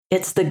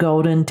It's the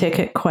golden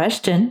ticket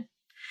question.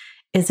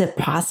 Is it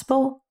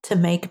possible to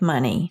make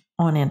money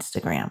on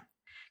Instagram?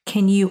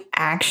 Can you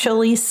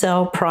actually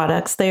sell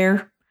products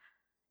there?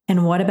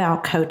 And what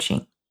about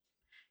coaching?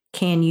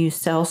 Can you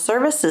sell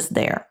services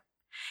there?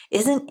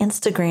 Isn't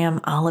Instagram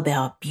all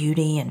about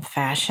beauty and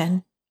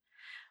fashion?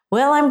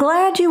 Well, I'm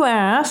glad you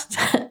asked.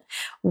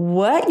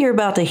 What you're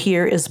about to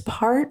hear is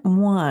part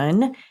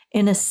 1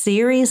 in a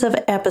series of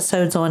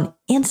episodes on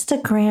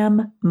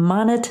Instagram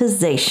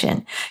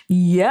monetization.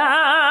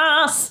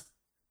 Yes!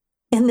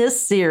 In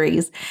this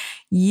series,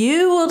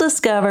 you will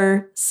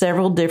discover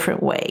several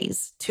different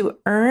ways to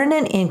earn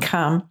an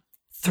income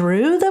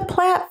through the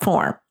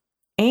platform,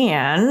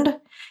 and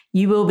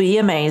you will be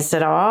amazed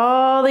at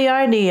all the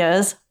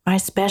ideas my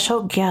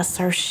special guests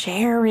are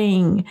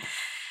sharing.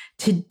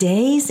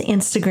 Today's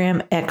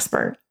Instagram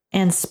expert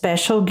and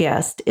special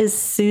guest is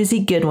Susie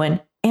Goodwin,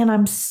 and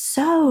I'm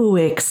so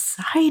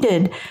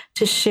excited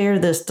to share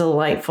this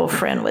delightful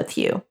friend with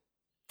you.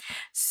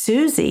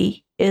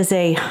 Susie is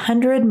a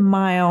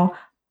 100-mile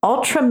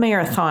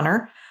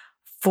ultramarathoner,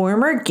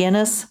 former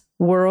Guinness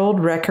World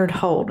Record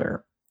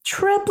holder,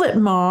 triplet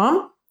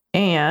mom,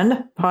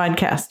 and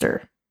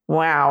podcaster.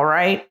 Wow,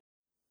 right?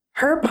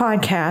 Her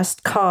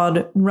podcast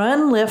called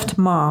Run Lift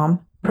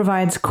Mom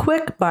provides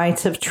quick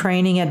bites of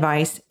training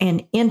advice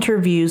and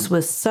interviews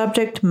with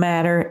subject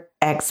matter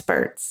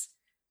experts.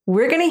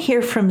 We're going to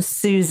hear from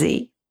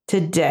Susie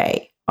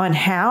today on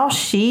how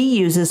she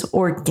uses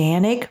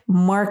organic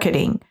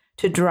marketing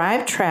to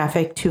drive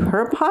traffic to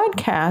her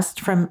podcast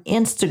from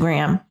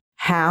Instagram,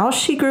 how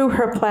she grew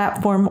her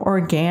platform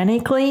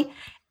organically,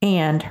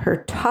 and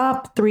her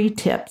top 3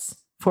 tips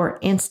for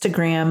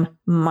Instagram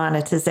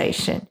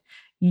monetization.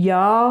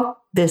 Y'all,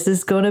 this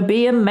is going to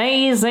be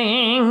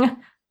amazing.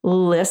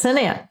 Listen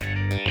in.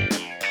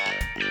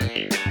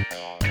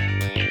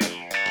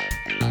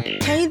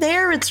 Hey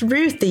there, it's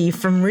Ruthie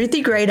from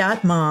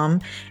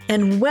RuthieGray.mom,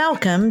 and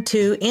welcome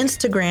to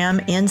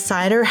Instagram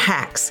Insider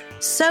Hacks.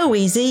 So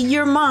easy,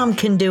 your mom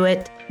can do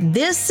it.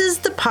 This is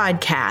the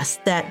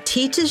podcast that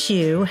teaches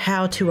you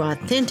how to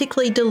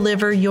authentically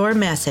deliver your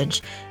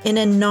message in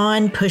a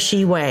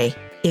non-pushy way.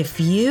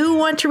 If you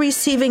want to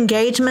receive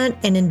engagement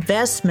and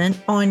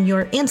investment on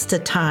your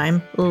Insta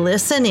time,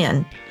 listen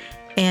in.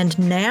 And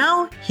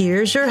now,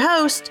 here's your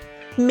host,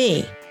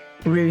 me,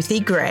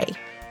 Ruthie Gray.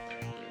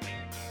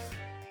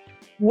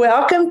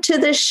 Welcome to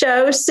the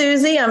show,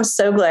 Susie. I'm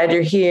so glad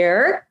you're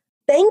here.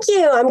 Thank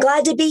you. I'm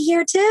glad to be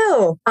here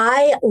too.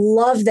 I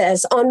love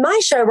this. On my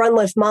show, Run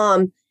Lift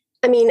Mom,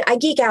 I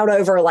geek out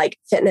over like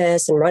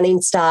fitness and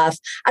running stuff.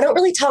 I don't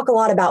really talk a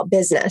lot about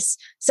business.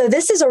 So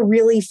this is a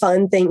really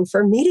fun thing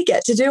for me to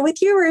get to do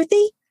with you,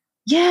 Ruthie.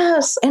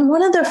 Yes. And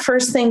one of the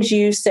first things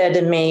you said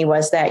to me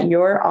was that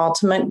your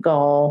ultimate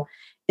goal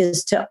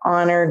is to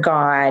honor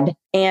God.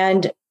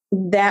 And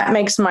that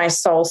makes my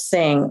soul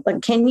sing.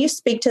 Like, can you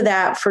speak to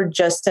that for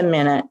just a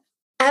minute?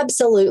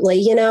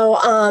 Absolutely.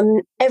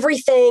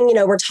 Everything,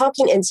 we're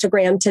talking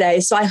Instagram today.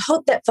 So I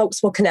hope that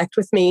folks will connect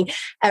with me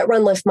at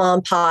Run Lift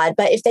Mom Pod.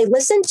 But if they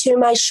listen to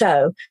my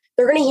show,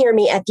 they're going to hear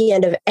me at the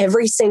end of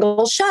every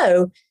single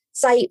show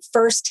cite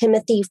 1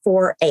 Timothy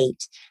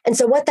 4:8. And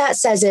so what that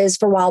says is,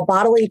 for while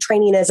bodily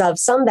training is of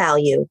some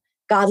value,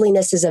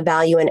 godliness is of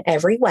value in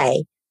every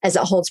way, as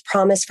it holds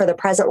promise for the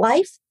present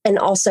life and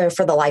also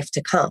for the life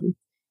to come.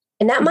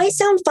 And that might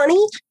sound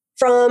funny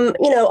from,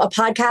 a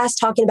podcast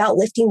talking about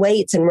lifting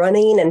weights and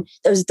running and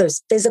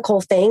those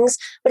physical things,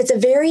 but it's a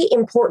very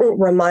important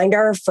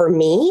reminder for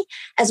me,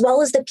 as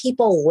well as the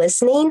people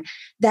listening,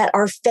 that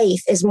our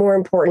faith is more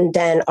important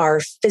than our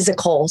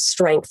physical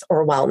strength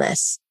or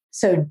wellness.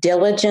 So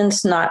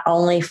diligence, not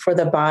only for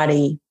the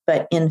body,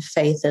 but in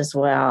faith as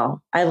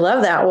well. I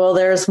love that. Well,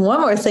 there's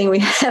one more thing we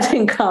have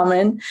in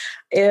common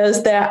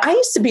is that I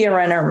used to be a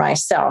runner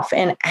myself.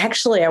 And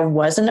actually, I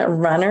wasn't a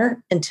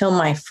runner until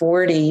my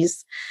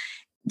 40s.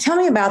 Tell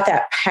me about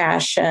that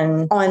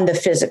passion on the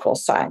physical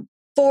side.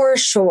 For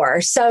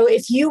sure. So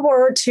if you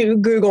were to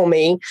Google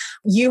me,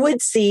 you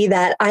would see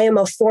that I am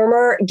a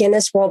former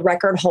Guinness World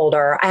Record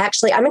holder.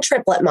 I'm a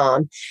triplet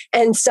mom.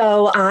 And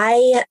so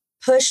I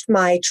pushed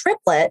my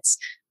triplets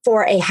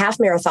for a half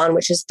marathon,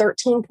 which is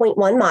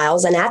 13.1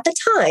 miles. And at the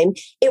time,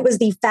 it was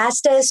the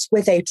fastest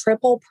with a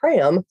triple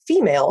pram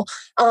female,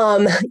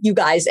 you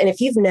guys. And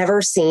if you've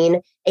never seen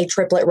a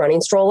triplet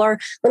running stroller,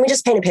 let me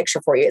just paint a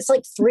picture for you. It's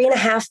like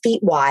 3.5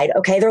 feet wide.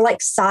 Okay. They're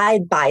like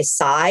side by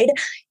side.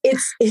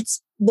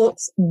 It's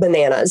looks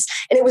bananas.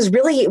 And it was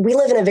really, we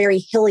live in a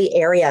very hilly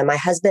area. My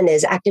husband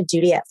is active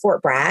duty at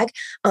Fort Bragg.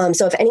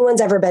 So if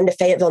anyone's ever been to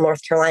Fayetteville,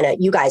 North Carolina,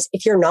 you guys,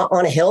 if you're not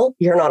on a hill,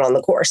 you're not on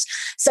the course.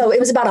 So it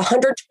was about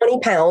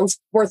 120 pounds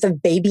worth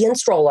of baby and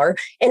stroller.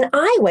 And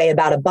I weigh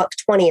about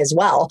 $120 as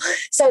well.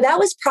 So that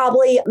was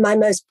probably my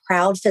most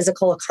proud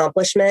physical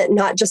accomplishment,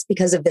 not just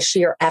because of the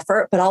sheer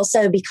effort, but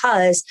also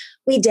because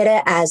we did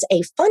it as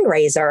a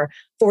fundraiser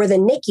for the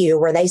NICU,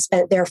 where they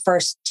spent their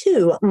first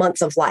 2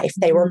 months of life.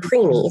 They were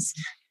preemies.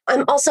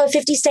 I'm also a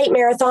 50-state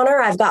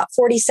marathoner. I've got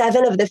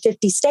 47 of the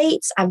 50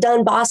 states. I've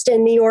done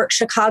Boston, New York,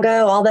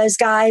 Chicago, all those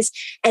guys.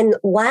 And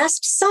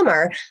last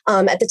summer,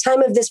 at the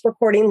time of this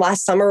recording,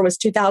 last summer was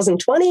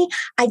 2020,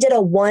 I did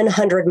a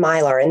 100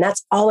 miler, and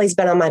that's always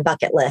been on my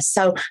bucket list.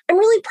 So I'm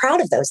really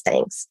proud of those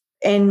things.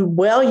 And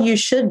well, you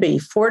should be.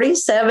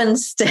 47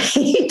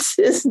 states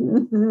is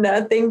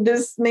nothing to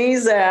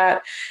sneeze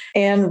at.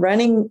 And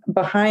running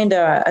behind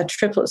a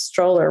triplet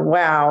stroller.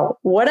 Wow.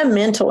 What a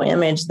mental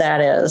image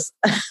that is.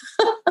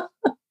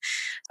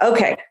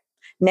 Okay.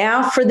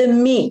 Now for the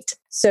meat.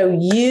 So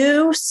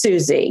you,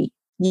 Susie,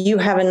 you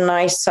have a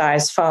nice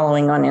size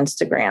following on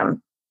Instagram.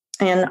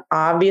 And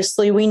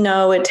obviously we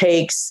know it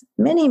takes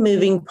many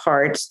moving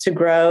parts to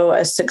grow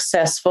a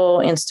successful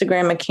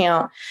Instagram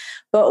account.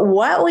 But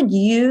what would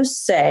you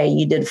say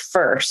you did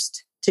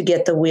first to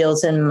get the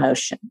wheels in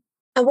motion?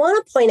 I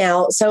want to point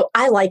out, so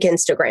I like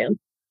Instagram.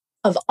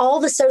 Of all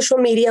the social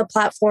media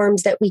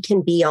platforms that we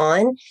can be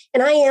on,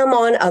 and I am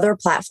on other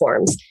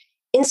platforms,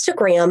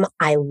 Instagram,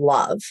 I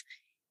love.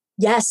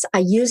 Yes, I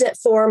use it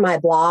for my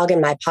blog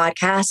and my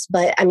podcast,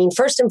 but I mean,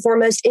 first and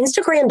foremost,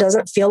 Instagram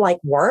doesn't feel like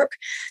work.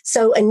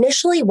 So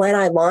initially when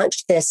I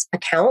launched this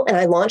account, and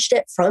I launched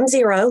it from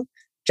zero,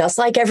 just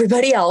like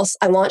everybody else,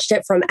 I launched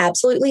it from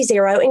absolutely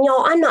zero. And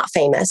y'all, I'm not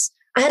famous.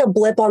 I had a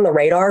blip on the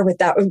radar with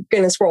that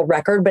Guinness World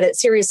Record, but it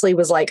seriously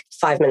was like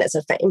 5 minutes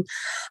of fame.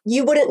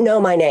 You wouldn't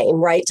know my name,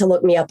 right, to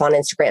look me up on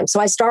Instagram.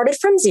 So I started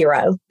from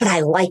zero, but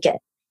I like it.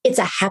 It's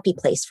a happy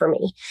place for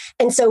me.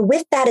 And so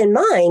with that in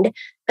mind,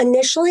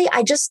 initially,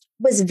 I just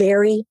was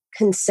very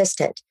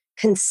consistent.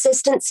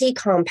 Consistency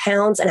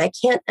compounds, and I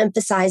can't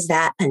emphasize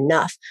that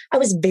enough. I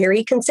was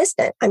very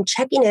consistent. I'm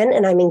checking in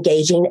and I'm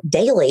engaging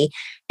daily.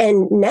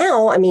 And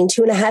now, I mean,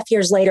 2.5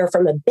 years later,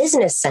 from a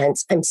business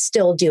sense, I'm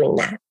still doing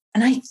that.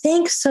 And I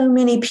think so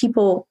many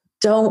people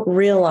don't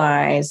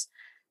realize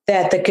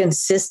that the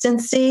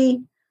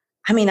consistency,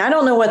 I mean, I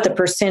don't know what the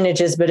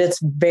percentage is, but it's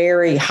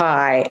very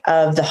high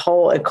of the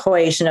whole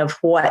equation of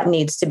what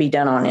needs to be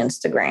done on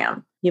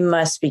Instagram. You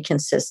must be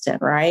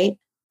consistent, right?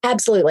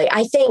 Absolutely.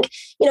 I think,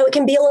 it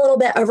can be a little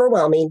bit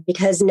overwhelming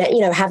because,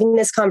 having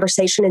this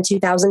conversation in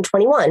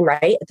 2021,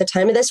 right, at the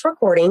time of this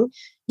recording,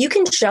 you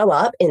can show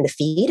up in the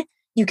feed.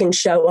 You can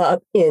show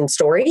up in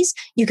stories.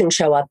 You can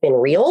show up in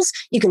reels.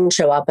 You can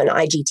show up on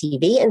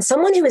IGTV. And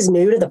someone who is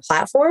new to the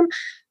platform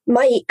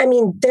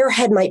their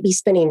head might be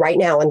spinning right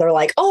now. And they're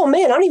like, oh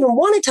man, I don't even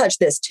want to touch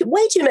this.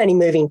 Way too many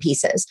moving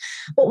pieces.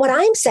 But what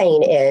I'm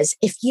saying is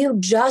if you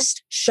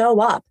just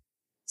show up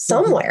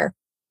somewhere,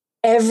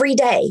 every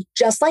day,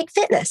 just like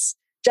fitness,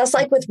 just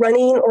like with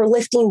running or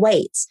lifting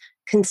weights,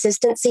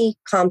 consistency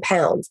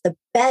compounds. The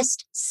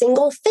best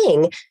single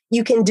thing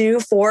you can do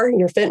for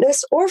your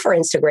fitness or for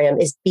Instagram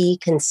is be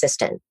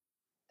consistent.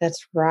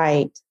 That's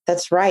right.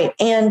 That's right.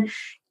 And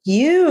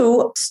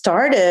you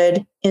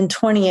started in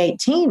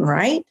 2018,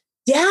 right?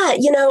 Yeah.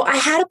 I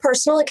had a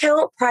personal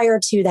account prior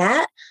to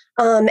that.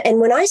 And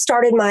when I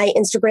started my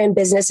Instagram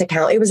business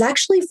account, it was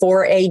actually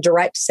for a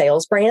direct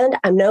sales brand.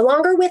 I'm no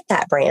longer with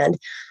that brand.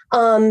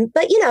 But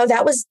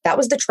that was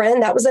the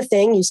trend. That was the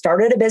thing. You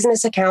started a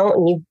business account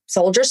and you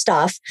sold your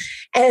stuff.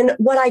 And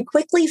what I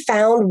quickly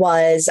found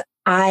was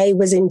I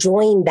was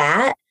enjoying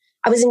that.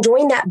 I was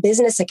enjoying that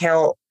business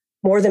account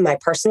more than my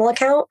personal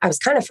account. I was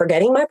kind of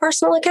forgetting my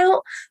personal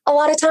account a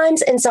lot of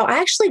times. And so I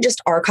actually just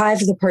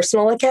archived the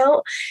personal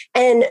account.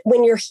 And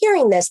when you're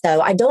hearing this, though,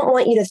 I don't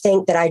want you to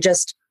think that I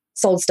just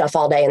sold stuff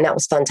all day and that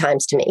was fun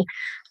times to me.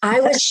 I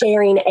was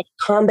sharing a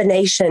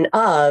combination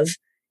of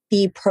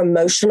the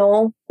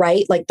promotional,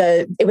 right?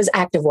 It was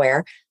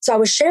activewear. So I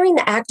was sharing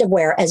the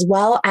activewear as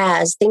well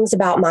as things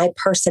about my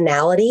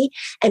personality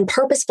and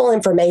purposeful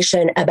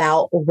information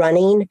about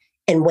running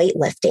and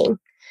weightlifting.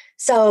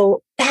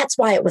 So that's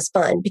why it was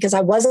fun, because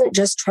I wasn't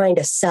just trying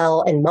to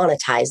sell and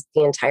monetize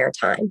the entire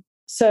time.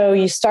 So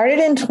you started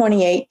in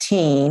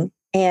 2018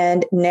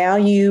 and now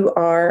you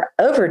are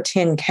over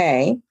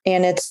 10K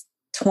and it's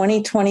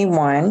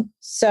 2021.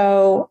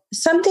 So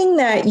something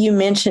that you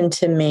mentioned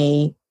to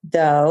me,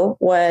 though,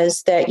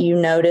 was that you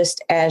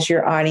noticed as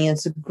your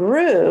audience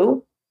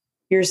grew,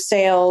 your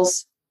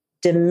sales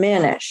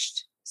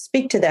diminished.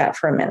 Speak to that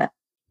for a minute.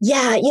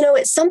 Yeah,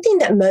 it's something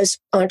that most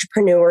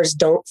entrepreneurs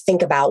don't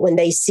think about when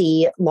they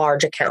see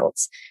large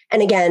accounts.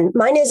 And again,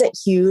 mine isn't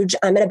huge.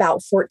 I'm at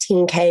about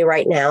 14K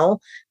right now,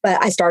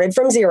 but I started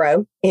from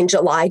zero in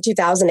July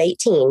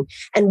 2018.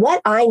 And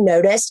what I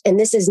noticed, and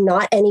this is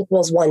not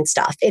N=1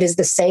 stuff, it is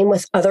the same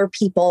with other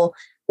people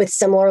with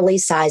similarly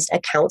sized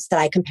accounts that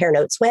I compare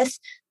notes with.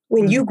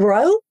 When you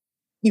grow,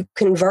 you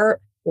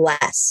convert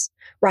less,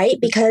 right?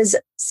 Because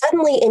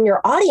suddenly in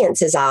your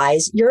audience's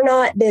eyes, you're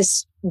not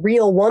this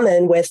real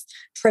woman with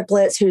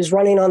triplets who's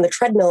running on the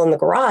treadmill in the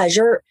garage.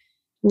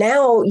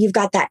 You've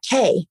got that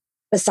K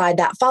beside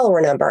that follower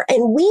number.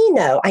 And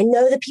I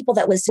know the people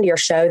that listen to your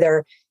show,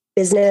 they're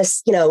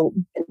business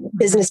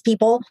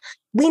people.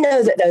 We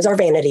know that those are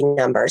vanity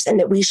numbers and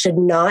that we should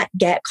not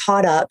get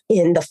caught up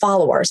in the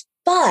followers.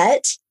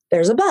 But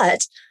there's a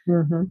but.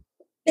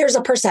 There's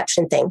a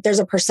perception thing. There's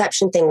a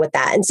perception thing with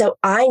that. And so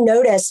I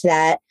noticed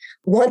that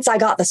once I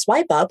got the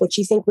swipe up, which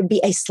you think would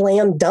be a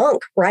slam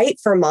dunk, right?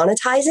 For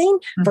monetizing,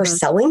 for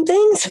selling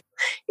things,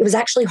 it was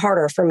actually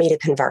harder for me to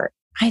convert.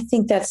 I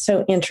think that's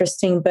so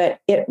interesting, but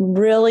it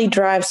really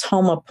drives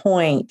home a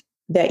point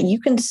that you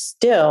can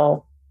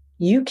still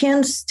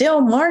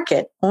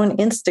market on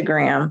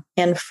Instagram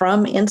and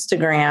from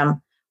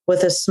Instagram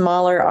with a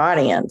smaller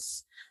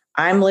audience.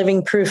 I'm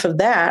living proof of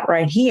that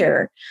right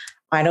here.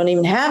 I don't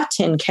even have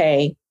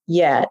 10K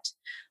yet,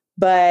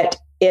 but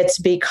it's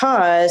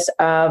because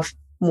of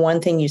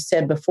one thing you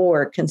said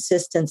before,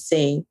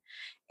 consistency,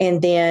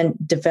 and then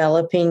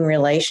developing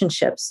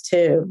relationships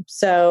too.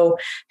 So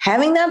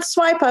having that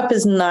swipe up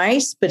is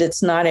nice, but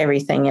it's not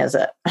everything, is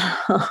it?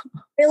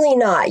 Really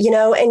not,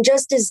 and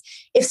just as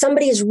if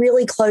somebody is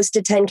really close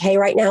to 10K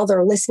right now,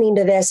 they're listening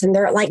to this and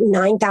they're at like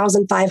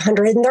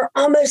 9,500 and they're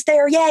almost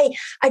there. Yay.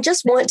 I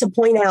just want to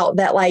point out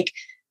that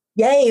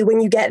yay, when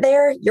you get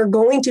there, you're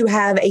going to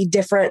have a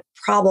different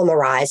problem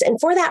arise. And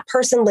for that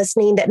person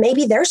listening that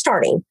maybe they're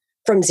starting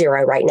from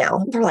zero right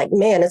now, they're like,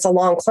 man, it's a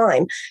long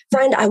climb.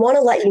 Friend, I want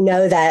to let you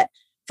know that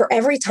for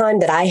every time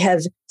that I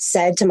have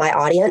said to my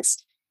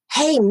audience,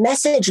 hey,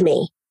 message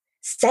me,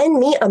 send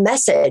me a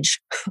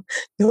message.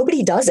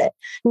 Nobody does it.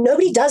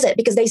 Nobody does it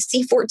because they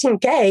see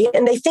 14K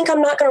and they think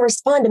I'm not going to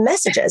respond to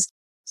messages.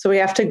 So we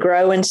have to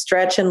grow and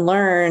stretch and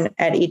learn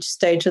at each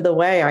stage of the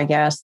way, I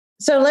guess.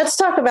 So let's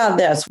talk about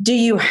this. Do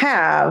you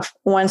have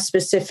one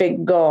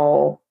specific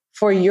goal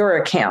for your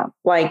account?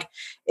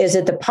 Is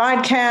it the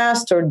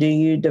podcast or do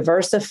you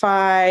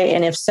diversify?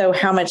 And if so,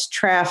 how much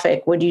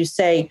traffic would you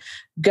say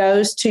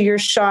goes to your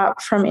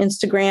shop from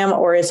Instagram,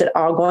 or is it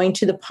all going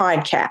to the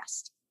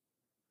podcast?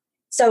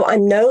 So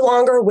I'm no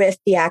longer with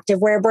the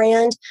activewear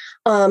brand.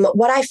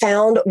 What I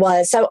found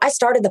was, so I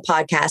started the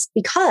podcast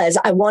because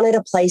I wanted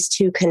a place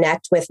to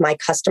connect with my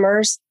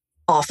customers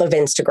off of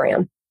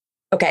Instagram.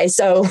 Okay,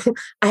 so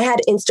I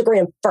had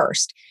Instagram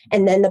first,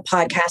 and then the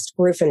podcast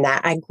grew from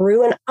that. I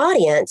grew an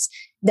audience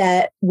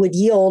that would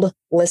yield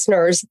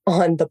listeners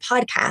on the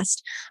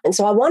podcast. And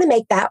so I want to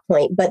make that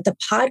point, but the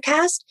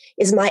podcast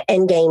is my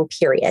end game,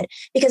 period,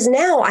 because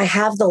now I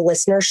have the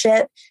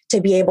listenership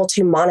to be able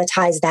to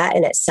monetize that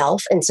in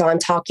itself. And so I'm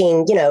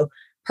talking,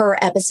 per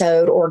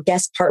episode or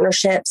guest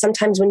partnership.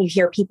 Sometimes when you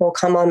hear people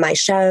come on my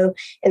show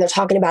and they're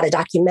talking about a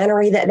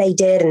documentary that they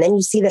did, and then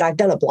you see that I've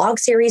done a blog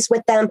series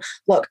with them.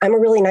 Look, I'm a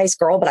really nice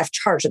girl, but I've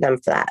charged them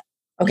for that.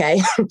 Okay.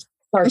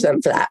 Charge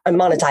them for that. I'm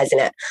monetizing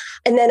it.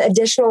 And then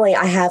additionally,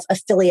 I have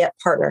affiliate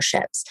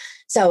partnerships.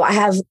 So I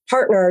have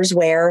partners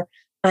where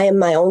I am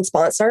my own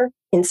sponsor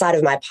inside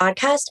of my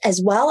podcast,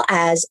 as well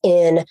as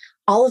in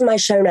all of my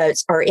show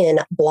notes are in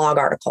blog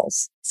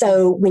articles.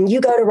 So when you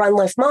go to Run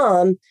Lift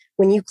Mom,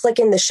 when you click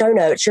in the show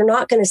notes, you're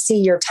not going to see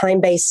your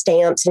time-based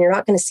stamps and you're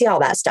not going to see all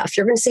that stuff.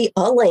 You're going to see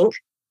a link.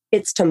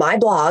 It's to my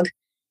blog.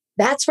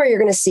 That's where you're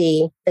going to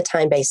see the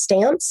time-based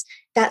stamps.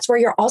 That's where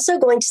you're also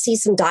going to see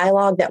some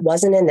dialogue that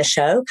wasn't in the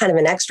show, kind of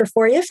an extra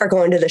for you for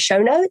going to the show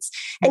notes.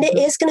 And it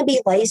is going to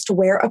be laced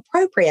where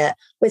appropriate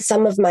with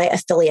some of my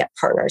affiliate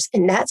partners.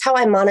 And that's how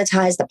I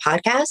monetize the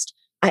podcast.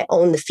 I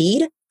own the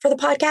feed for the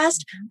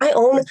podcast. I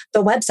own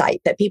the website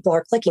that people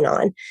are clicking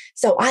on.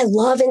 So I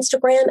love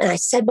Instagram. And I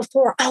said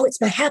before, it's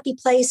my happy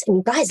place. And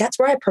you guys, that's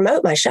where I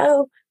promote my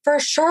show for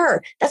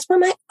sure. That's where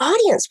my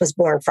audience was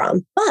born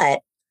from.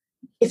 But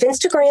if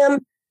Instagram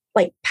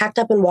packed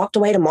up and walked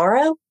away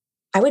tomorrow,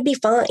 I would be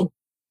fine.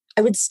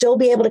 I would still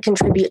be able to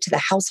contribute to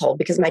the household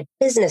because my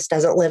business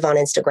doesn't live on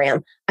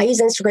Instagram. I use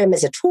Instagram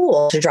as a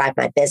tool to drive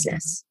my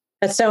business.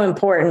 That's so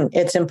important.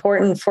 It's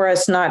important for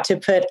us not to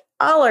put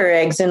all our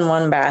eggs in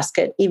one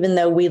basket, even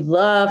though we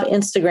love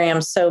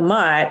Instagram so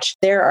much.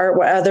 There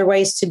are other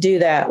ways to do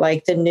that,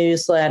 like the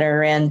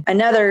newsletter and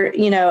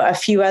a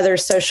few other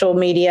social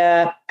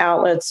media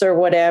outlets or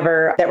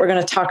whatever that we're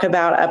going to talk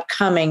about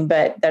upcoming.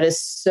 But that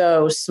is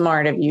so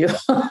smart of you.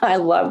 I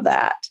love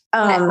that.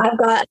 I've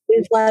got a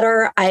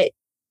newsletter.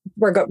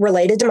 We're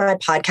related to my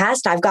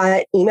podcast. I've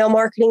got email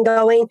marketing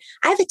going.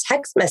 I have a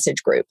text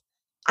message group.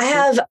 I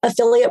have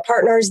affiliate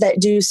partners that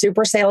do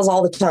super sales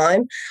all the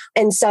time.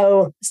 And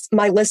so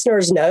my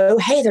listeners know,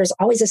 hey, there's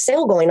always a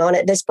sale going on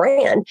at this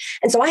brand.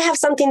 And so I have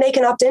something they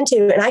can opt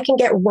into and I can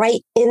get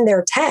right in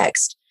their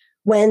text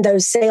when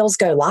those sales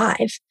go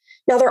live.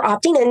 Now they're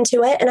opting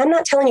into it. And I'm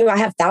not telling you I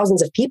have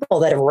thousands of people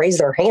that have raised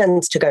their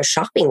hands to go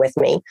shopping with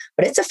me,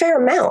 but it's a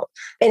fair amount.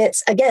 And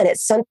it's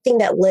something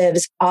that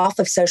lives off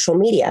of social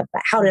media.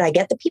 But how did I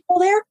get the people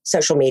there?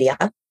 Social media,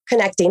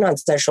 connecting on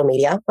social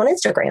media on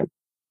Instagram.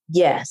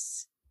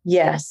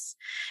 Yes.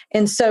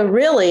 And so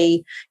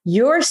really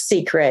your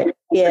secret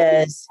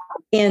is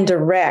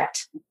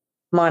indirect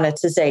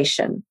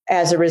monetization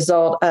as a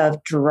result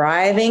of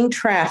driving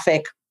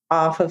traffic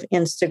off of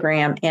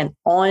Instagram and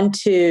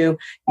onto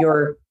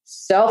your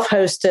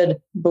self-hosted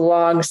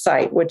blog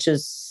site, which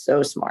is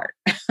so smart.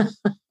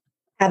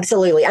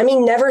 Absolutely. I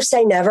mean, never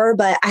say never,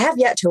 but I have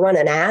yet to run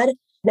an ad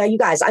Now, you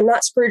guys, I'm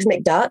not Scrooge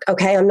McDuck,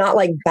 okay? I'm not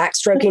like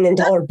backstroking in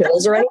dollar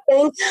bills or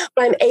anything,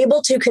 but I'm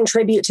able to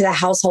contribute to the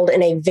household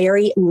in a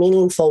very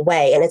meaningful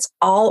way. And it's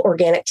all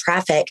organic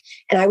traffic.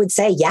 And I would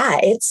say, yeah,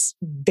 it's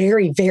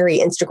very, very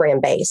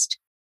Instagram based.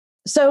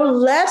 So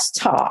let's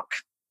talk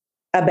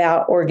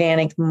about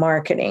organic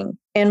marketing.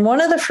 And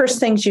one of the first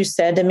things you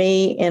said to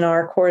me in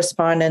our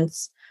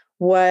correspondence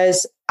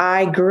was,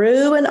 I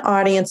grew an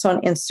audience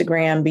on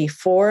Instagram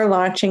before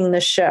launching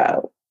the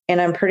show. And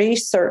I'm pretty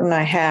certain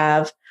I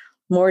have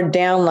more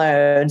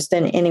downloads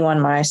than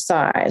anyone my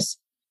size.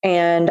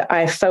 And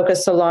I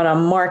focus a lot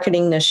on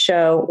marketing the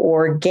show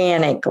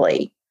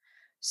organically.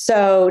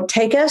 So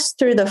take us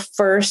through the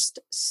first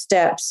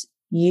steps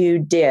you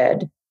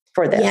did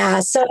for this. Yeah.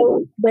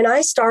 So when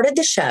I started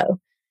the show,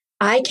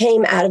 I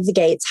came out of the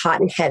gates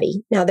hot and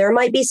heavy. Now, there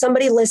might be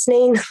somebody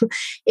listening.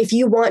 If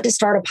you want to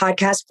start a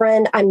podcast,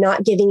 friend, I'm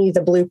not giving you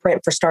the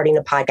blueprint for starting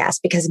a podcast,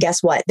 because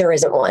guess what? There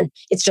isn't one.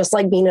 It's just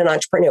like being an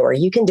entrepreneur.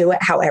 You can do it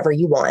however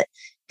you want.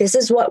 This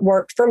is what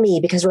worked for me,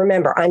 because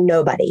remember, I'm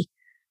nobody.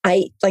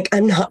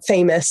 I'm not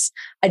famous.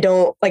 I'm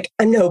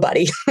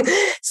nobody.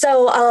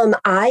 So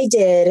I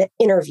did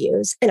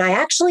interviews, and I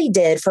actually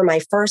did, for my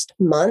first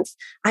month,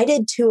 I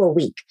did 2 a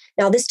week.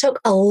 Now, this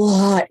took a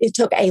lot. It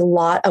took a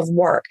lot of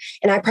work,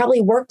 and I probably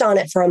worked on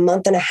it for a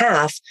month and a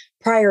half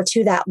prior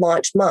to that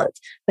launch month.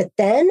 But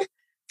then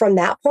from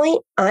that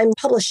point, I'm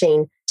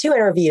publishing 2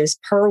 interviews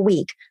per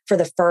week for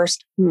the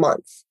first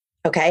month.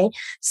 Okay.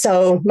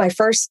 So my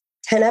first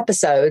 10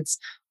 episodes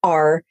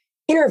are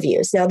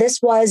interviews. Now, this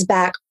was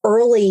back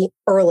early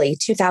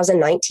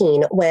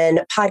 2019, when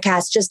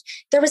podcasts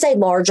there was a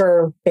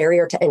larger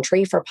barrier to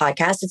entry for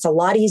podcasts. It's a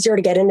lot easier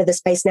to get into the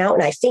space now.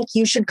 And I think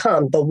you should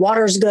come. The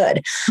water's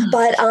good.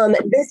 But I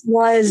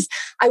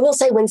will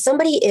say, when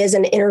somebody is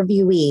an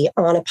interviewee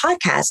on a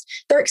podcast,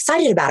 they're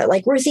excited about it.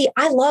 Like, Ruthie,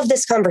 I love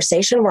this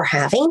conversation we're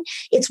having.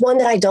 It's one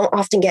that I don't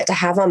often get to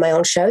have on my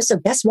own show. So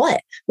guess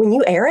what? When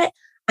you air it,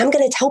 I'm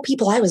going to tell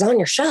people I was on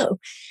your show.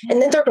 And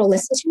then they're going to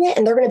listen to it,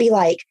 and they're going to be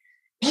like,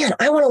 man,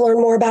 I want to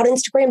learn more about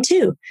Instagram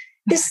too.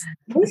 This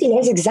Ruthie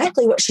knows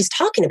exactly what she's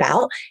talking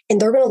about, and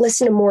they're going to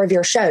listen to more of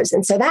your shows.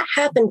 And so that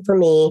happened for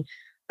me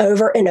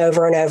over and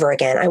over and over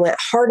again. I went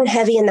hard and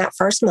heavy in that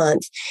first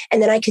month,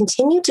 and then I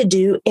continued to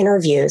do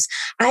interviews.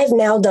 I've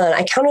now done,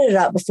 I counted it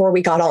up before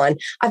we got on,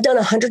 I've done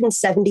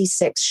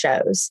 176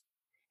 shows,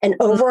 and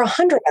over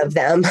 100 of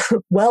them,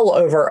 well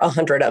over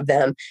 100 of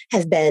them,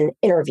 have been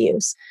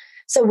interviews.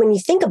 So when you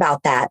think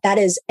about that, that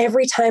is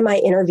every time I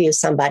interview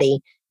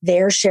somebody,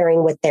 they're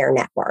sharing with their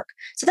network.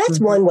 So that's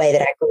one way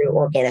that I grew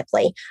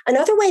organically.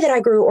 Another way that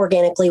I grew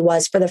organically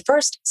was, for the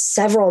first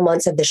several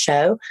months of the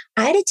show,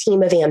 I had a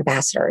team of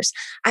ambassadors.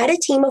 I had a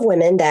team of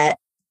women that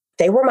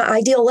they were my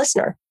ideal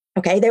listener.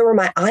 Okay. They were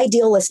my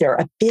ideal listener,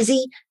 a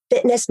busy,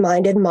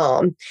 fitness-minded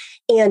mom.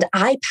 And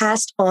I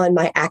passed on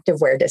my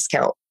activewear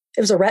discount.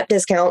 It was a rep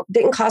discount,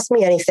 didn't cost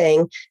me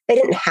anything. They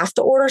didn't have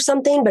to order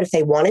something, but if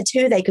they wanted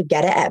to, they could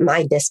get it at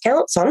my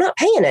discount. So I'm not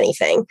paying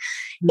anything.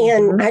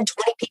 And I had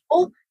 20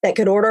 people that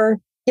could order,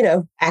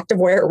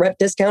 activewear at rep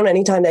discount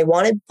anytime they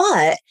wanted.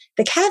 But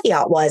the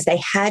caveat was they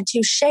had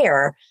to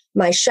share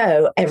my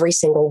show every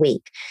single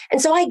week.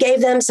 And so I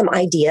gave them some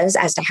ideas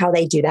as to how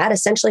they do that.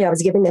 Essentially, I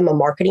was giving them a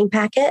marketing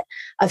packet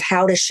of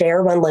how to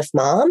share Run Lift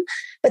Mom.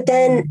 But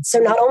then, so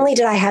not only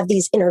did I have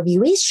these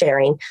interviewees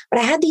sharing, but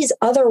I had these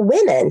other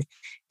women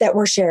that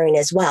were sharing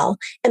as well.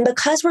 And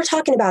because we're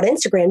talking about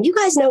Instagram, you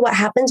guys know what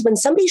happens when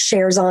somebody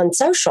shares on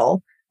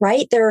social,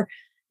 right? They're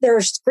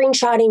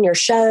screenshotting your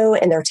show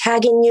and they're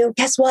tagging you.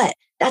 Guess what?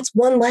 That's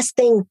one less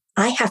thing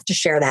I have to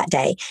share that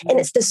day. And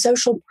it's the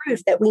social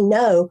proof that we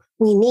know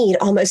we need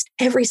almost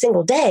every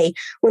single day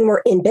when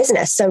we're in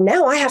business. So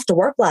now I have to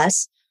work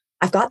less.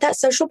 I've got that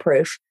social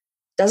proof.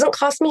 Doesn't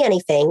cost me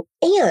anything.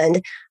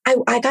 And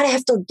I gotta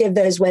have to give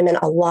those women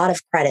a lot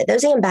of credit.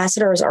 Those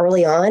ambassadors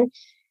early on,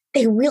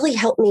 they really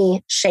helped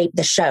me shape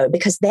the show,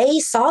 because they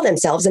saw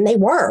themselves, and they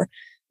were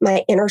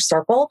my inner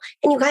circle.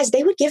 And you guys,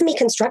 they would give me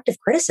constructive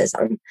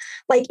criticism.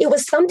 Like, it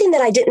was something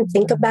that I didn't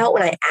think about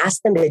when I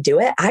asked them to do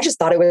it. I just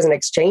thought it was an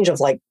exchange of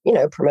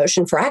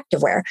promotion for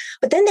activewear.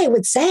 But then they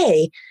would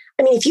say,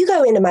 if you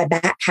go into my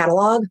back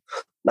catalog,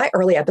 my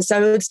early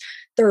episodes,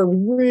 they're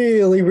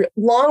really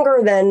longer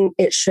than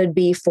it should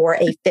be for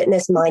a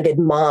fitness-minded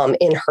mom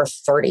in her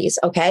 30s.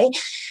 Okay.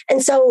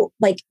 And so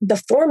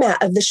the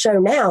format of the show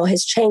now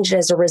has changed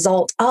as a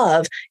result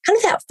of kind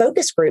of that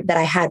focus group that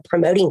I had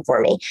promoting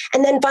for me.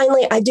 And then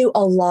finally, I do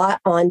a lot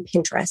on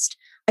Pinterest.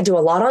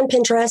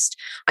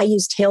 I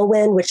use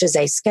Tailwind, which is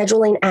a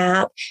scheduling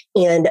app,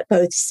 and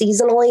both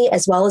seasonally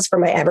as well as for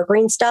my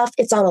evergreen stuff,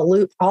 it's on a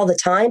loop all the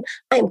time.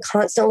 I'm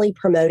constantly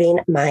promoting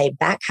my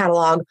back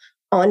catalog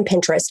on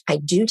Pinterest. I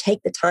do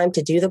take the time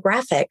to do the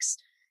graphics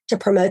to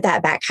promote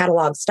that back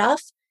catalog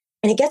stuff,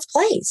 and it gets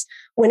plays.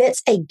 When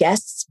it's a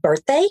guest's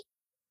birthday,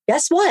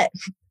 guess what?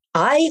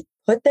 I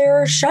put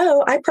their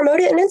show, I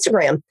promote it on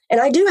Instagram, and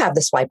I do have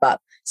the swipe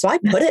up. So I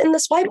put it in the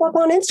swipe up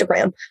on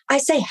Instagram. I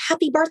say,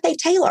 happy birthday,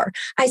 Taylor.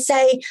 I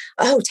say,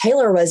 oh,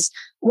 Taylor was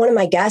one of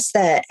my guests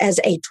that as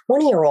a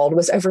 20-year-old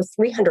was over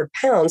 300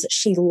 pounds.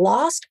 She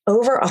lost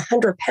over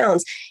 100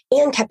 pounds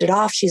and kept it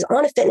off. She's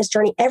on a fitness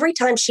journey. Every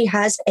time she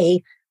has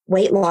a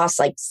weight loss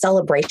like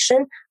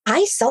celebration,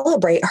 I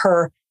celebrate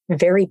her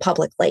very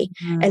publicly.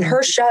 And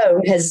her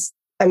show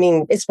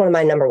it's one of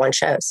my number one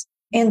shows.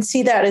 And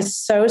see, that is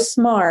so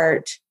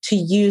smart to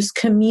use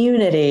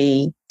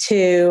community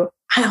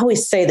I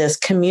always say this,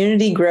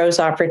 community grows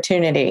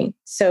opportunity.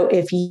 So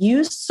if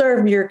you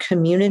serve your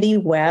community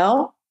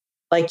well,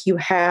 like you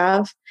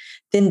have,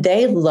 then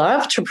they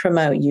love to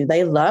promote you.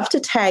 They love to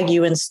tag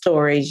you in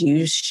stories.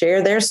 You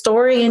share their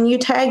story and you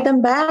tag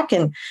them back.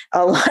 And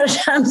a lot of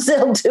times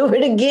they'll do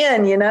it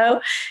again,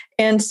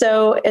 And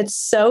so it's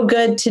so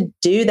good to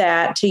do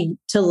that,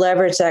 to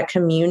leverage that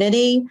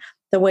community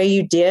the way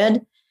you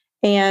did.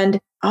 And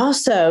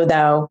also,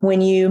 though, when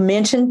you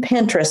mentioned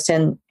Pinterest,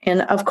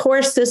 and of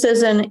course, this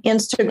is an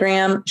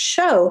Instagram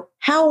show.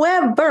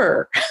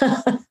 However,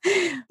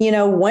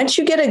 once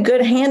you get a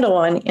good handle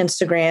on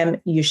Instagram,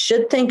 you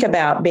should think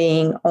about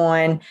being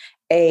on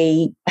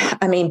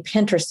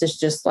Pinterest is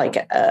just like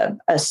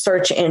a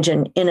search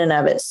engine in and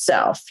of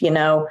itself,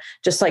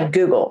 just like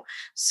Google.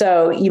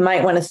 So you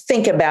might want to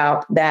think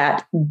about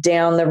that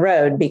down the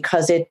road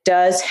because it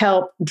does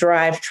help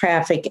drive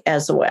traffic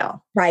as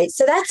well. Right.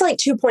 So that's like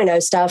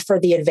 2.0 stuff for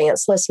the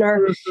advanced listener.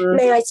 Mm-hmm.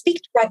 May I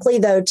speak directly,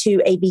 though,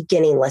 to a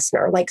beginning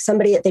listener, like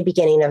somebody at the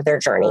beginning of their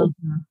journey?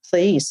 Mm-hmm.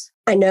 Please.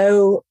 I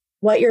know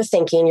what you're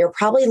thinking. You're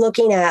probably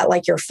looking at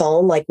like your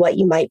phone, like what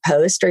you might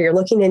post, or you're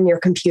looking in your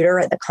computer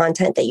at the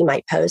content that you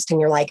might post. And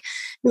you're like,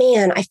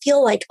 man, I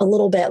feel like a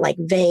little bit like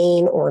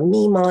vain or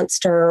me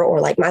monster, or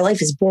like my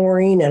life is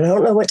boring and I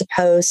don't know what to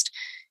post.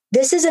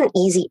 This is an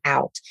easy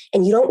out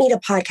and you don't need a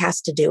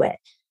podcast to do it.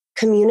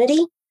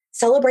 Community,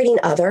 celebrating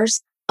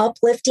others,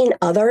 uplifting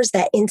others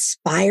that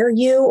inspire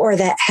you or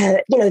that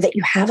that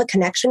you have a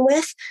connection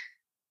with,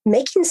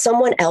 making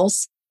someone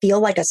else feel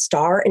like a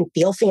star and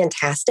feel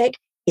fantastic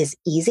is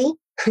easy.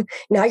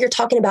 Now you're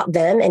talking about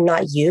them and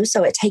not you.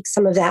 So it takes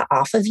some of that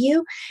off of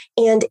you.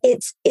 And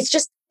it's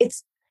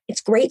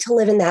great to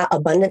live in that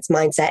abundance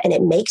mindset. And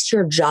it makes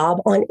your job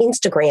on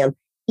Instagram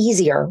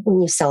easier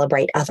when you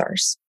celebrate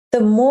others.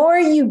 The more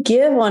you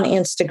give on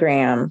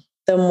Instagram,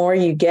 the more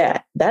you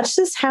get. That's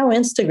just how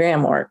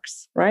Instagram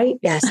works, right?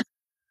 Yes.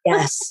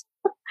 Yes.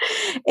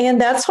 And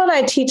that's what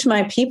I teach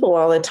my people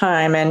all the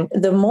time. And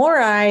the more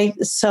I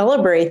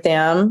celebrate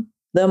them,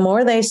 the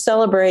more they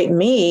celebrate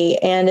me.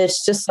 And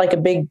it's just like a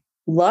big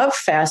love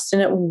fest.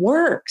 And it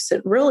works.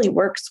 It really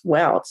works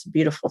well. It's a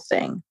beautiful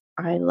thing.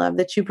 I love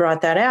that you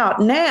brought that out.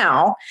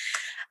 Now,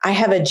 I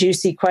have a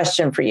juicy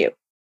question for you.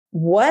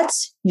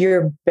 What's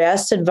your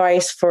best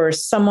advice for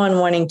someone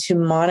wanting to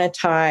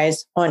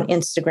monetize on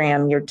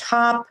Instagram? Your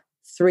top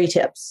 3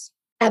 tips.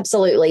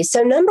 Absolutely.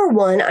 So number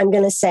 1, I'm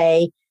going to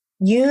say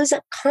use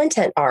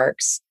content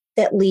arcs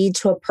that lead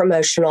to a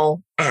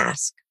promotional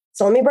ask.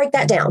 So let me break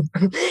that down.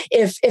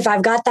 If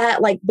I've got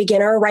that like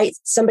beginner, right?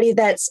 Somebody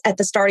that's at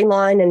the starting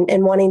line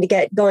and wanting to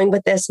get going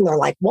with this and they're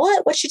like,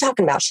 what's she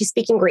talking about? She's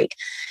speaking Greek.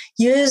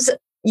 Use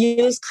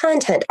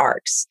content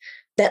arcs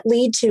that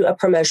lead to a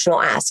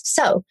promotional ask.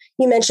 So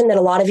you mentioned that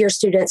a lot of your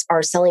students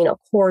are selling a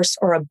course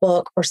or a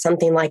book or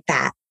something like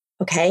that.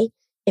 Okay.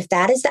 If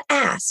that is the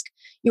ask,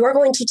 you are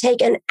going to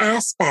take an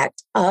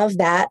aspect of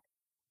that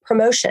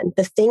promotion,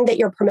 the thing that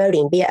you're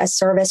promoting, be it a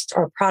service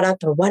or a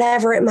product or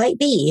whatever it might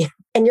be.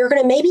 And you're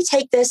going to maybe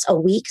take this a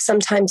week,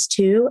 sometimes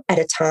 2 at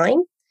a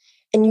time.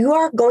 And you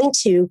are going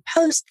to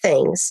post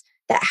things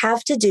that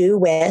have to do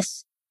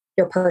with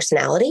your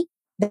personality,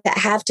 that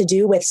have to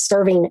do with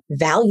serving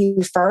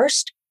value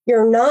first.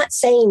 You're not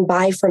saying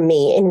buy from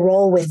me,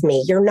 enroll with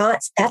me.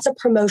 That's a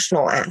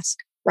promotional ask,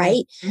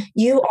 right? Mm-hmm.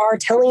 You are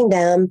telling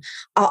them,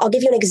 I'll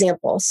give you an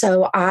example.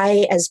 So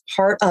I, as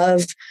part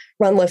of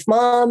Run Lift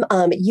Mom,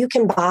 you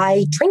can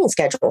buy training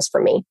schedules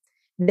from me.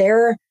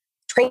 They're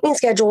training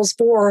schedules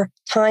for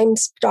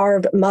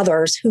time-starved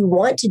mothers who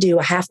want to do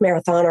a half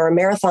marathon or a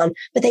marathon,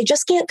 but they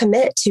just can't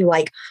commit to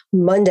like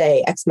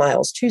Monday, X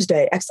miles,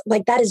 Tuesday, X,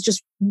 like that is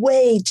just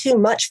way too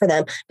much for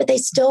them, but they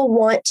still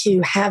want to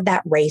have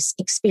that race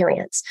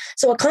experience.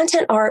 So a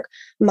content arc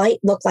might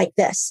look like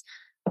this.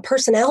 A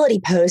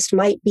personality post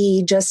might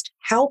be just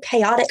how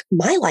chaotic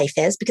my life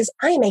is because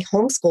I am a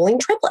homeschooling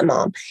triplet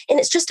mom. And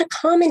it's just a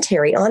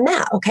commentary on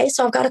that. Okay.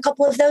 So I've got a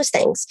couple of those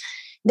things.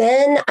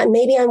 Then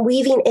maybe I'm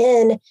weaving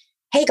in,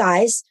 hey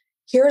guys,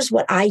 here's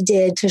what I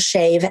did to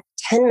shave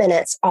 10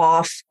 minutes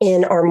off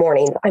in our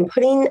morning. I'm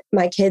putting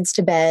my kids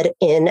to bed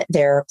in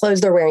their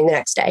clothes they're wearing the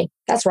next day.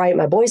 That's right.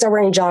 My boys are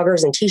wearing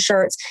joggers and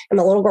t-shirts, and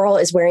my little girl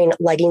is wearing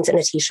leggings and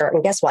a t-shirt.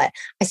 And guess what?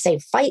 I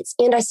save fights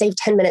and I save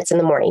 10 minutes in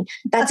the morning.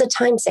 That's a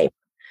time saver,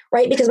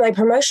 right? Because my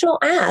promotional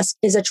ask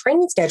is a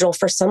training schedule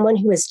for someone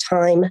who is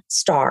time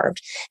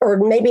starved. Or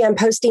maybe I'm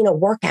posting a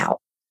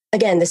workout.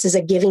 Again, this is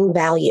a giving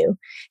value.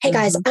 Hey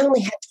guys, I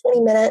only had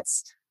 20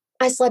 minutes.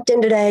 I slept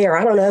in today, or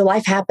I don't know,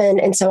 life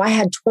happened. And so I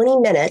had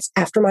 20 minutes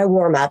after my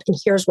warm up, and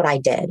here's what I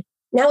did.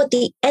 Now, at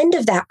the end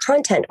of that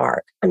content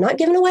arc, I'm not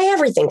giving away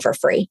everything for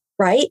free,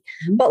 right?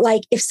 Mm-hmm. But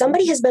like if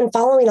somebody has been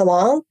following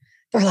along,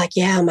 they're like,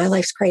 yeah, my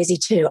life's crazy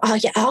too. Oh,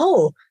 yeah.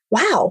 Oh,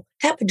 wow.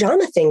 That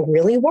pajama thing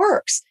really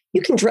works.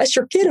 You can dress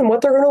your kid in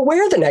what they're going to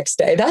wear the next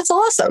day. That's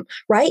awesome,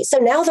 right? So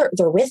now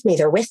they're with me.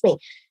 They're with me.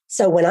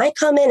 So when I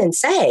come in and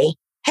say,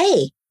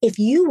 hey, if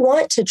you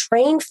want to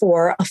train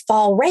for a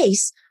fall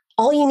race,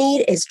 all you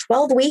need is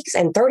 12 weeks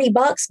and $30.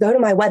 Go to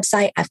my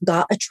website. I've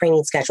got a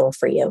training schedule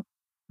for you.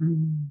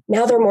 Mm-hmm.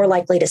 Now they're more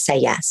likely to say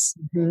yes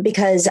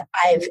because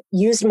I've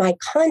used my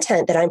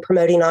content that I'm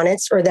promoting on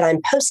it or that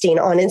I'm posting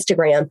on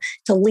Instagram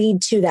to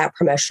lead to that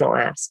promotional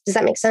ask. Does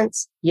that make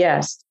sense?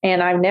 Yes.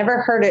 And I've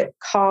never heard it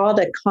called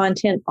a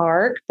content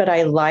arc, but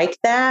I like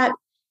that.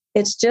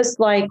 It's just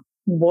like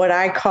what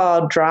I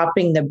call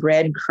dropping the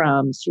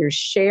breadcrumbs. You're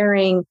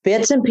sharing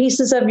bits and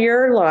pieces of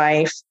your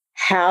life,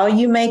 how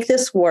you make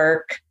this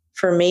work.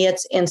 For me,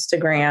 it's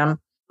Instagram,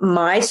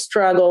 my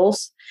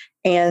struggles,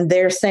 and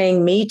they're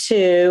saying me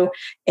too.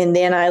 And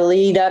then I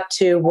lead up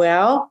to,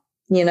 well,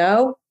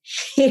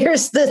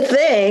 here's the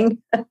thing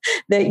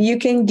that you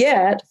can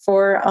get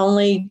for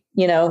only,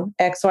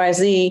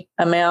 XYZ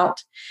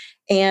amount.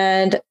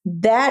 And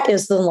that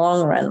is the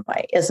long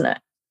runway, isn't it?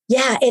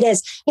 Yeah, it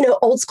is.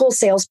 Old school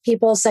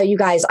salespeople. So you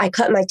guys, I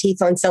cut my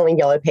teeth on selling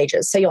Yellow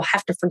Pages. So you'll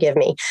have to forgive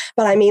me.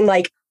 But I mean,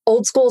 like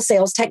old school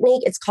sales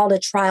technique, it's called a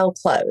trial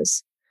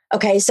close.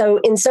 Okay, so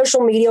in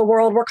social media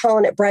world, we're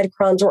calling it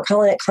breadcrumbs. We're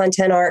calling it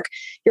content arc.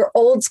 Your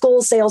old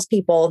school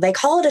salespeople, they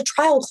call it a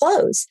trial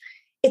close.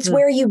 It's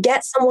where you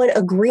get someone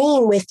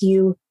agreeing with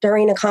you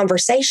during a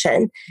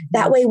conversation.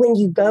 That way, when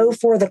you go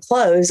for the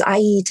close,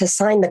 i.e. to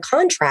sign the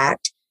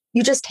contract,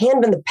 you just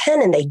hand them the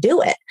pen and they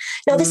do it.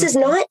 Now, this is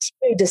not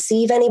to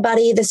deceive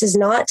anybody. This is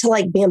not to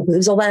like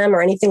bamboozle them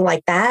or anything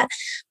like that.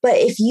 But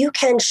if you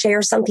can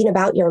share something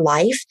about your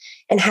life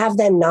and have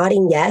them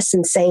nodding yes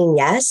and saying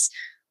yes,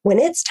 when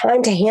it's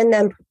time to hand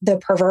them the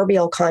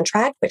proverbial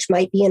contract, which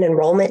might be an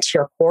enrollment to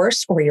your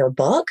course or your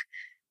book,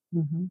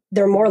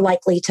 they're more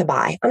likely to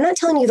buy. I'm not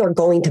telling you they're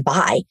going to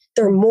buy.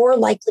 They're more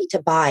likely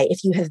to buy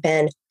if you have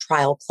been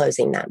trial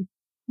closing them.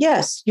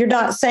 Yes, you're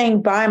not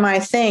saying buy my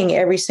thing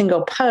every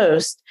single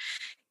post.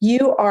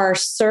 You are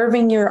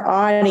serving your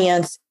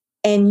audience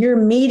and you're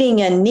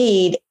meeting a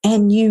need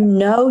and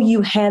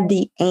you have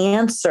the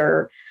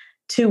answer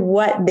to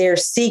what they're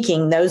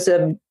seeking.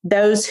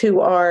 Those who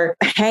are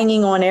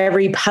hanging on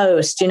every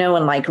post,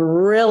 and like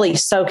really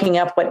soaking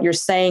up what you're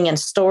saying in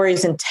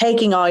stories and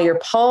taking all your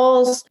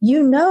polls,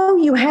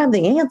 you have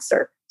the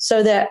answer.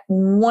 So that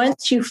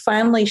once you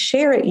finally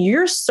share it,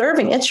 you're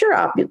serving. It's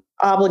your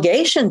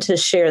obligation to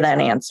share that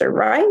answer,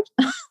 right?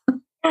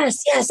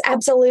 Yes,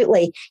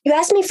 absolutely. You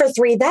asked me for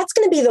 3. That's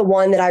going to be the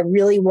one that I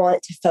really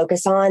want to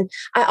focus on.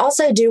 I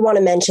also do want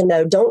to mention,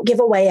 though, don't give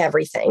away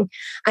everything.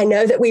 I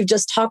know that we've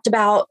just talked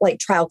about like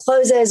trial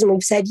closes and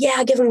we've said,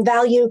 yeah, give them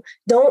value.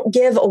 Don't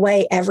give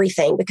away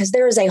everything because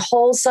there is a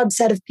whole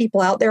subset of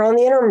people out there on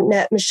the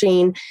internet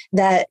machine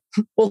that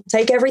will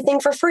take everything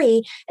for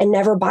free and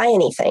never buy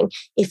anything.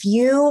 If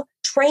you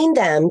train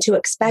them to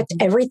expect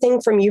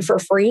everything from you for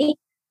free,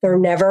 they're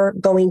never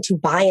going to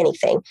buy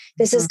anything.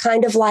 This is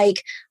kind of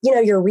like,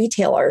 your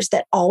retailers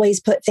that always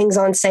put things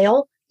on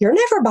sale. You're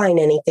never buying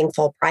anything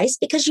full price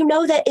because you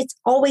know that it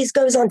always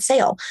goes on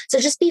sale. So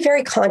just be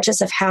very conscious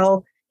of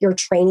how you're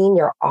training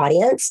your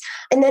audience.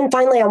 And then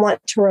finally, I want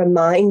to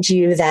remind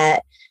you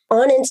that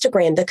on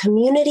Instagram, the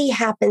community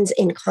happens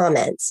in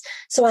comments.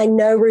 So I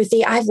know,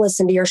 Ruthie, I've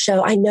listened to your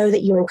show. I know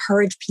that you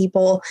encourage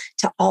people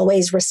to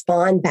always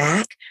respond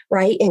back,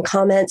 right? In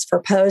comments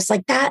for posts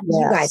like that. Yes.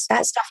 You guys,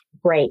 that stuff is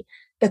great.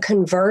 The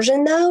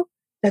conversion, though,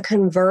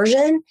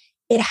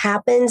 it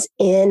happens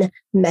in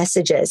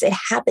messages.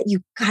 You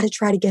got to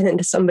try to get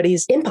into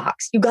somebody's inbox.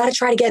 You got to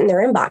try to get in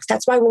their inbox.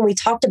 That's why when we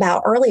talked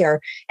about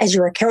earlier, as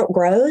your account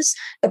grows,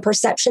 the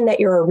perception that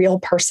you're a real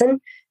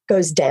person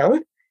goes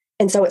down.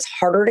 And so it's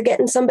harder to get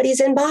in somebody's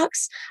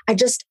inbox. I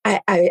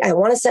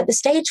want to set the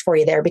stage for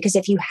you there because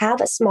if you have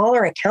a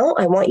smaller account,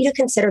 I want you to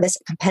consider this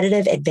a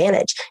competitive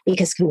advantage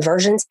because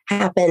conversions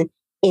happen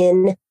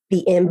in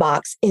the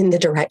inbox, in the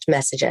direct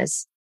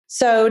messages.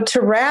 So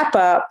to wrap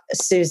up,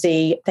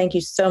 Susie, thank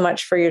you so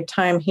much for your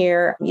time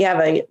here. You have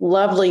a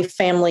lovely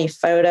family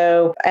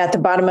photo at the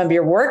bottom of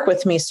your Work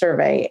With Me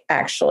survey,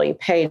 actually,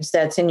 page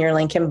that's in your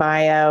link in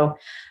bio.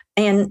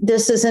 And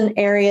this is an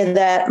area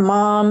that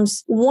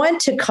moms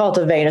want to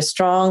cultivate a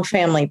strong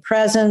family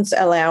presence,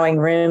 allowing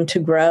room to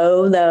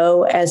grow,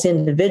 though, as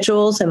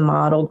individuals and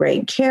model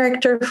great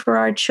character for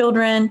our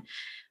children.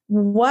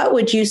 What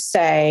would you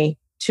say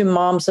to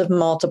moms of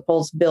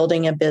multiples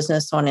building a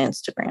business on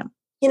Instagram?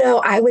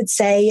 I would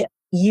say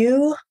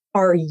you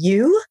are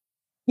you.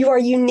 You are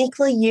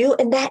uniquely you,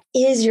 and that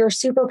is your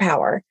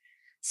superpower.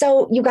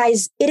 So you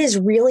guys, it is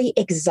really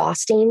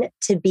exhausting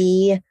to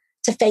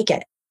fake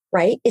it,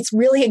 right? It's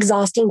really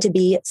exhausting to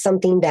be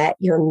something that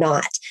you're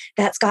not.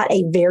 That's got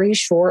a very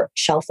short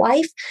shelf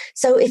life.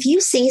 So if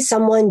you see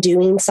someone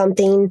doing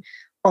something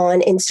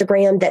on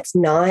Instagram that's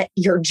not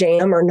your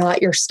jam or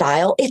not your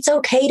style, it's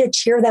okay to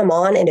cheer them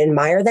on and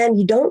admire them.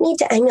 You don't need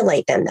to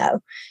emulate them though.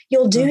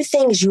 You'll do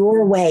things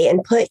your way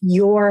and put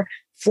your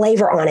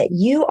flavor on it.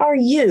 You are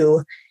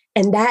you.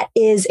 And that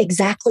is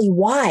exactly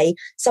why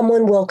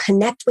someone will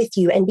connect with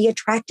you and be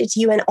attracted to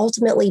you and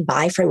ultimately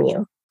buy from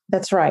you.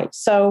 That's right.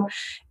 So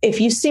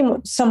if you see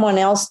someone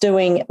else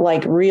doing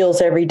like reels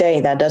every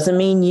day, that doesn't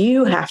mean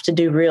you have to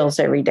do reels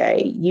every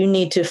day. You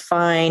need to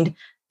find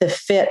the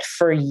fit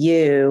for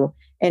you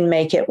and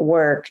make it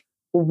work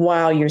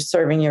while you're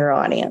serving your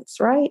audience,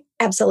 right?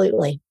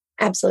 Absolutely.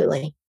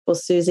 Absolutely. Well,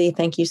 Susie,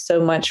 thank you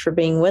so much for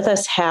being with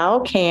us.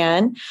 How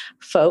can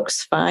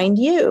folks find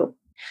you?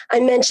 I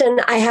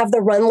mentioned I have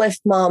the Run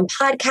Lift Mom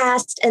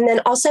podcast and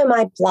then also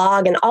my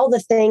blog and all the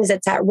things.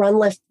 It's at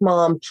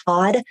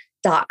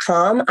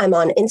runliftmompod.com. I'm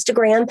on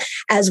Instagram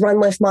as Run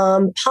Lift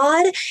Mom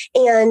Pod.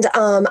 And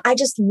I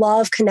just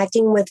love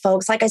connecting with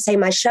folks. Like I say,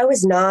 my show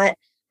is not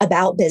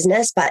about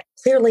business, but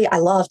clearly I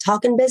love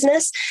talking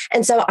business.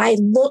 And so I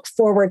look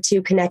forward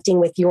to connecting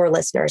with your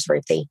listeners,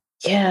 Ruthie.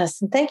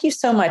 Yes. And thank you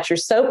so much. You're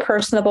so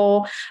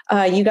personable.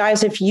 You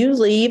guys, if you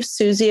leave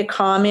Susie a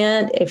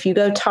comment, if you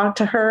go talk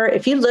to her,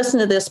 if you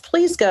listen to this,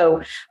 please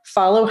go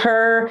follow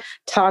her,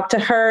 talk to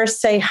her,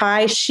 say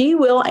hi. She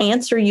will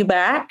answer you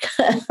back.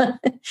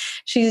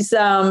 She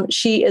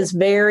is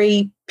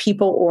very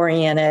people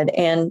oriented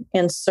and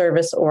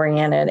service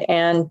oriented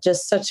and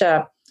just such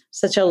a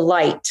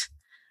light.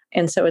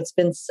 And so it's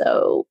been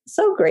so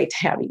great to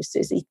have you,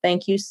 Susie.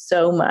 Thank you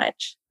so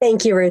much.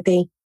 Thank you,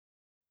 Ruthie.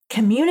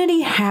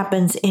 Community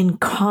happens in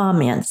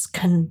comments.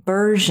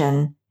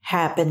 Conversion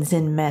happens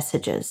in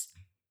messages.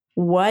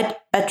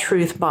 What a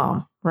truth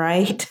bomb,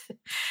 right?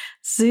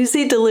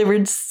 Susie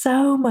delivered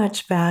so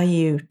much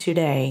value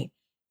today.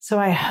 So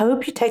I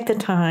hope you take the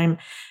time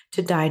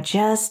to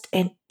digest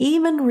and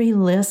even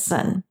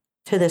re-listen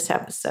to this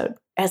episode.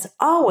 As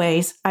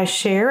always, I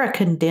share a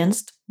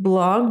condensed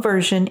blog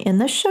version in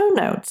the show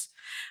notes.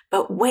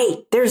 But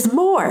wait, there's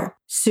more.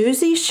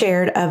 Susie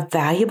shared a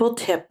valuable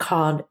tip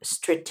called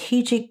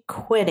strategic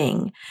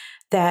quitting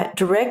that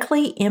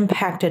directly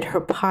impacted her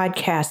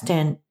podcast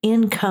and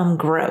income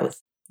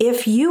growth.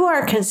 If you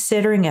are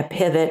considering a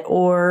pivot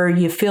or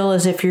you feel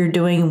as if you're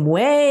doing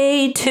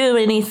way too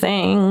many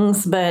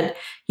things, but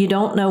you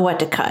don't know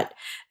what to cut,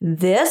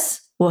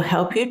 this will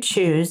help you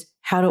choose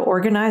how to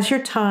organize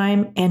your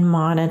time and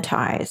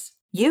monetize.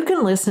 You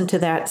can listen to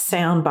that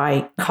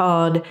soundbite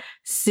called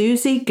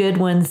Susie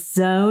Goodwin's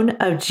Zone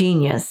of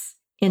Genius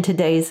in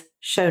today's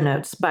show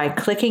notes by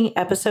clicking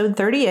episode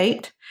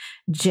 38,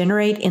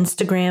 Generate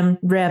Instagram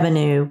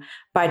Revenue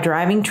by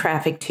driving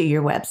traffic to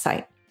your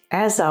website.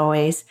 As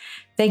always,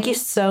 thank you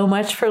so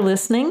much for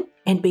listening,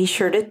 and be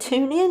sure to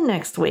tune in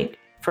next week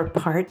for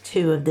part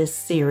 2 of this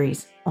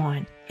series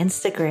on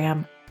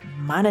Instagram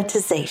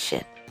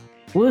monetization.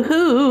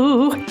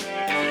 Woohoo!